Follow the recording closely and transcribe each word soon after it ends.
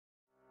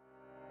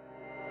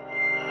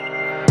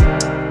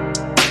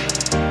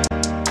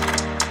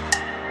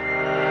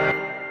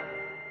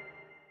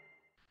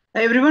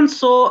Hi everyone,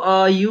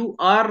 so you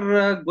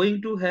are going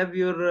to have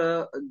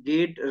your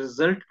GATE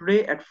result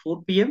today at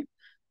 4 p.m.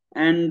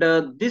 And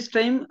this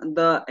time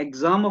the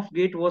exam of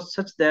GATE was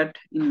such that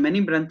in many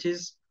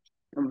branches,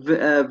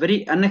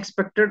 very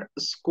unexpected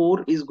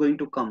score is going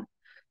to come.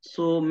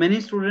 So many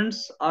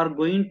students are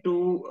going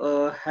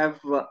to have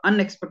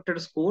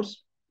unexpected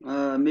scores,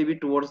 maybe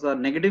towards the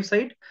negative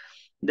side,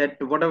 that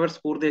whatever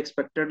score they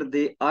expected,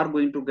 they are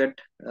going to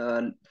get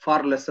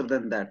far lesser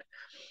than that.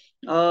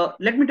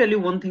 Let me tell you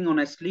one thing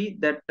honestly,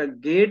 that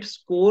gate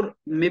score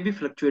may be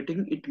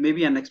fluctuating, it may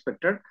be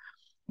unexpected,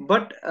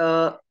 but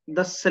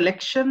the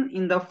selection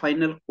in the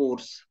final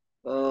course,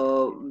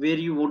 where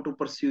you want to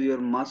pursue your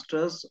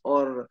masters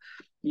or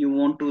you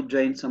want to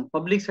join some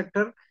public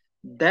sector,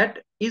 that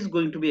is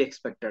going to be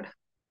expected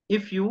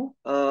if you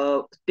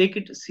take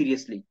it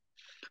seriously.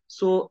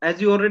 So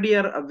as you already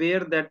are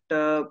aware that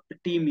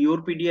team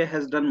YourPedia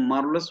has done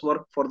marvelous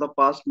work for the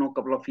past no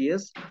couple of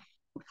years,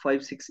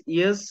 5 6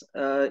 years,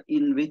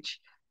 in which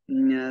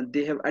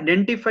they have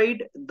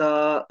identified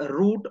the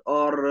route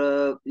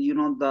or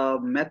the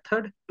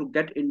method to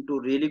get into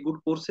really good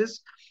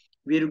courses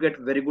where you get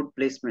very good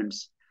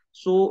placements.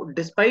 So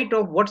despite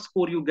of what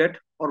score you get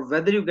or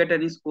whether you get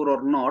any score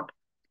or not,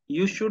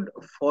 you should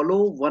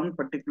follow one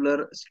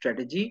particular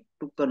strategy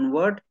to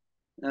convert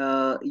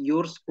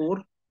your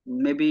score,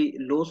 maybe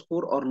low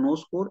score or no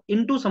score,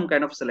 into some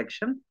kind of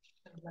selection.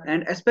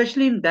 And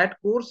especially in that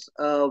course,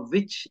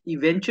 which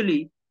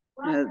eventually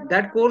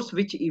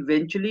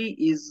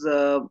is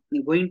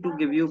going to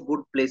give you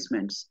good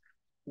placements.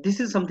 This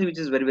is something which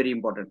is very very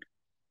important,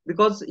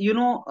 because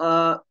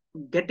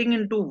getting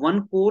into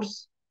one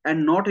course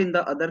and not in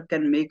the other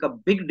can make a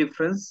big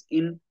difference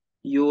in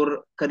your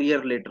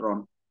career later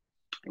on.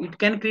 It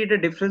can create a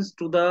difference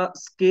to the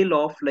scale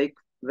of, like,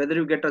 whether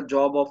you get a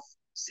job of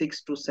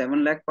 6 to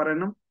 7 lakh per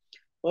annum,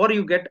 or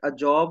you get a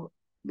job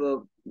uh,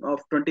 of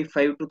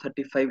 25 to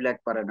 35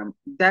 lakh per annum.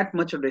 That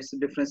much of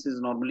difference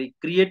is normally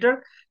created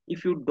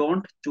if you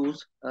don't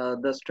choose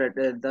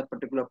the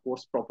particular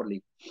course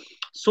properly.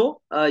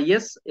 So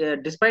yes,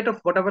 despite of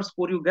whatever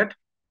score you get,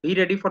 be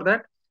ready for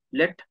that.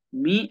 Let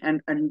me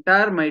and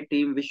entire my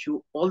team wish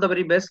you all the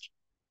very best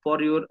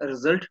for your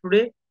result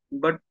today.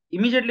 But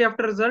immediately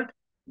after result,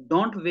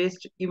 don't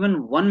waste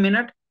even 1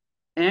 minute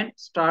and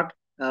start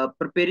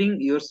preparing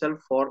yourself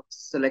for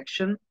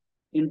selection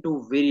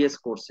into various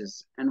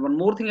courses. And one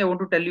more thing I want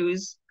to tell you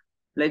is,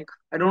 like,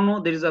 I don't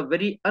know, there is a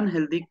very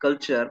unhealthy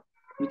culture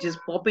which is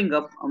popping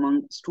up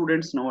among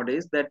students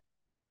nowadays, that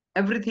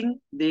everything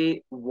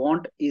they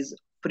want is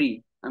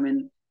free. I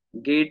mean,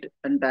 GATE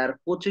entire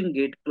coaching,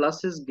 GATE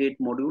classes, GATE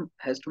module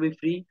has to be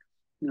free.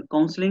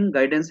 Counseling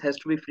guidance has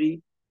to be free.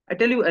 I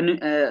tell you,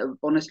 and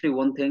honestly,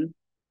 one thing: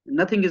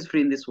 nothing is free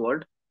in this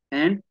world.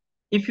 And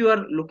if you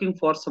are looking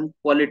for some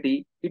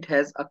quality, it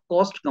has a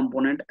cost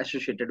component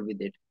associated with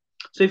it.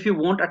 So if you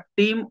want a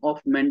team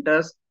of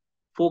mentors,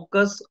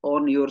 focus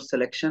on your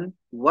selection,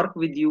 work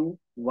with you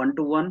one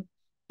to one,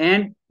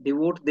 and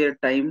devote their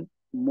time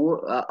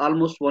more,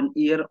 almost 1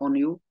 year on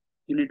you.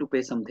 You need to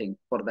pay something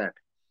for that.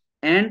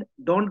 And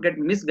don't get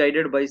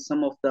misguided by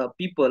some of the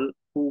people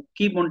who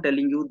keep on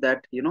telling you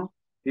that,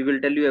 we will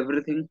tell you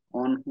everything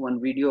on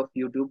one video of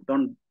YouTube.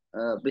 Don't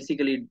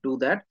basically do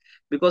that,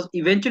 because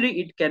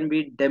eventually it can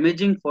be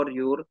damaging for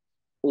your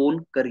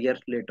own career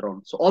later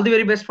on. So all the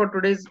very best for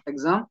today's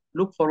exam.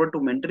 Look forward to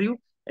mentor you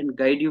and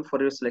guide you for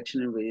your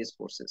selection in various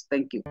courses.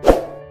 Thank you.